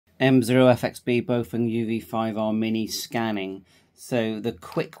M0FXB Baofeng UV-5R mini scanning. So the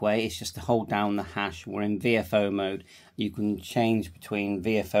quick way is just to hold down the hash. We're in VFO mode. You can change between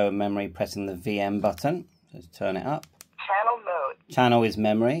VFO and memory pressing the VM button. Just turn it up. Channel mode. Channel is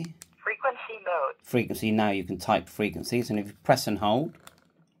memory. Frequency mode. Frequency, now you can type frequencies, and if you press and hold,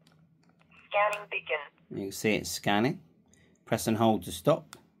 Scanning begin. you can see it's scanning. Press and hold to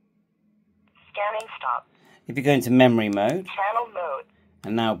stop. Scanning stop. If you go into memory mode, Channel mode.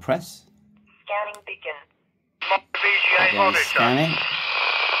 and now press, Scanning begin. VGA again monitor. scanning.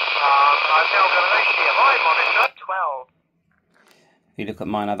 I've now got an HDMI monitor. 12. If you look at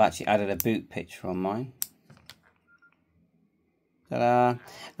mine, I've actually added a boot picture on mine. Ta-da!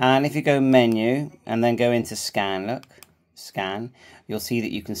 And if you go menu and then go into scan, look, scan, you'll see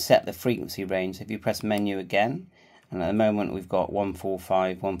that you can set the frequency range. So if you press menu again, and at the moment we've got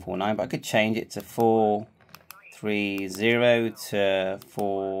 145, 149, but I could change it to 430 to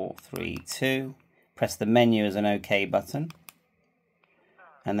 432. Press the menu as an OK button,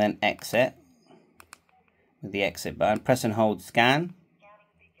 and then exit with the exit button. Press and hold scan,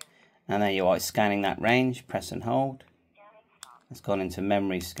 and there you are, it's scanning that range. Press and hold. It's gone into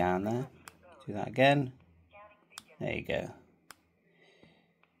memory scan there. Do that again. There you go.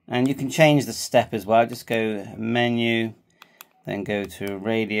 And you can change the step as well. Just go menu, then go to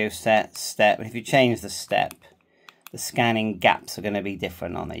radio set, step. And if you change the step, the scanning gaps are going to be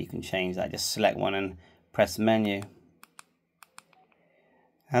different on there. You can change that. Just select one and press menu.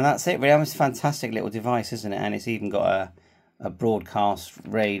 And that's it really. It's a fantastic little device, isn't it? And it's even got a broadcast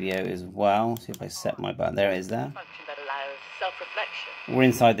radio as well. See if I set my button. There it is there. Function that allows self-reflection. We're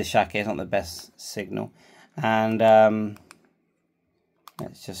inside the shack here. It's not the best signal. And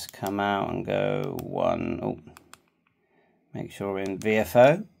let's just come out and go one. Oh, make sure we're in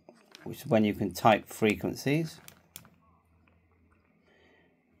VFO, which is when you can type frequencies.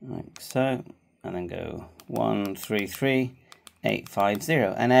 Like so. And then go 133850.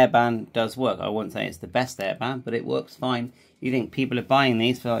 And airband does work. I wouldn't say it's the best airband, but it works fine. You think people are buying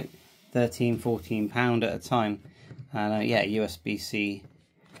these for like £13–14 at a time. And yeah, USB-C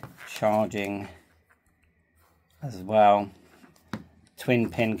charging as well. Twin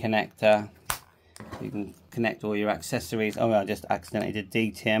pin connector. You can connect all your accessories. Oh, I just accidentally did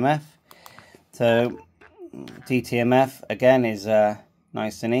DTMF. So DTMF again is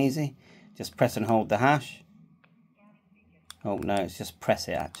nice and easy. Just press and hold the hash. Oh no, it's just press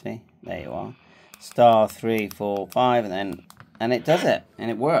it actually. There you are. *345 and it does it, and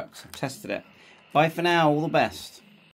it works. I've tested it. Bye for now, all the best.